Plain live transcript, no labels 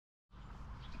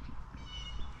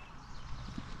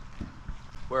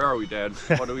Where are we, Dad?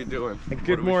 What are we doing?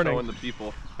 Good morning. Showing the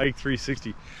people. Hike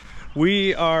 360.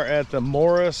 We are at the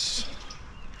Morris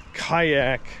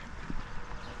Kayak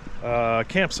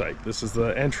campsite. This is the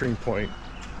entering point.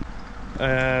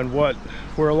 And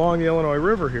we're along the Illinois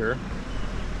River here.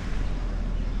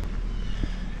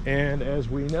 And as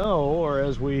we know, or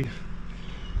as we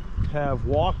have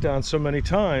walked on so many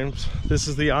times, this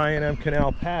is the I&M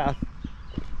Canal path,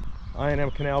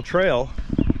 I&M Canal Trail,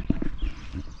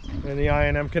 and the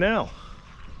I&M Canal.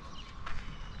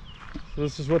 So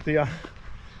this is what the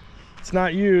it's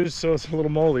not used, so it's a little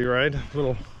moldy, right? A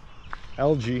little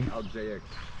algae. LJX.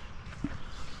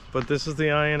 But this is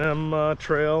the I&M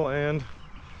Trail and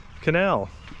Canal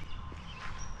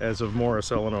as of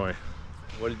Morris, Illinois.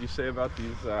 What did you say about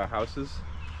these houses?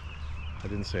 I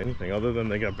didn't say anything other than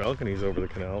they got balconies over the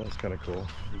canal. That's kind of cool.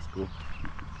 It's cool.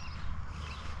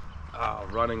 Oh,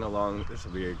 running along, this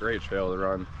will be a great trail to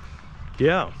run.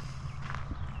 Yeah.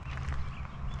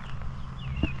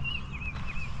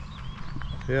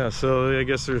 Yeah, so I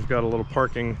guess there's got a little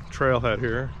parking trailhead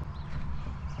here.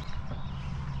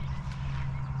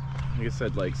 Like I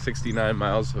said, like 69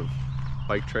 miles of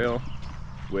bike trail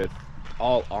with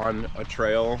all on a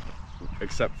trail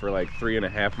except for like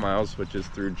 3.5 miles, which is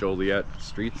through Joliet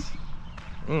streets.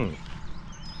 Well,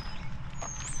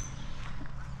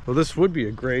 this would be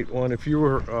a great one if you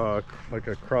were like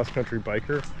a cross-country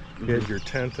biker. You had your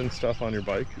tent and stuff on your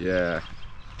bike. Yeah.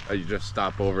 You just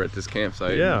stop over at this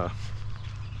campsite. Yeah.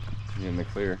 And you're in the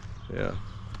clear. Yeah.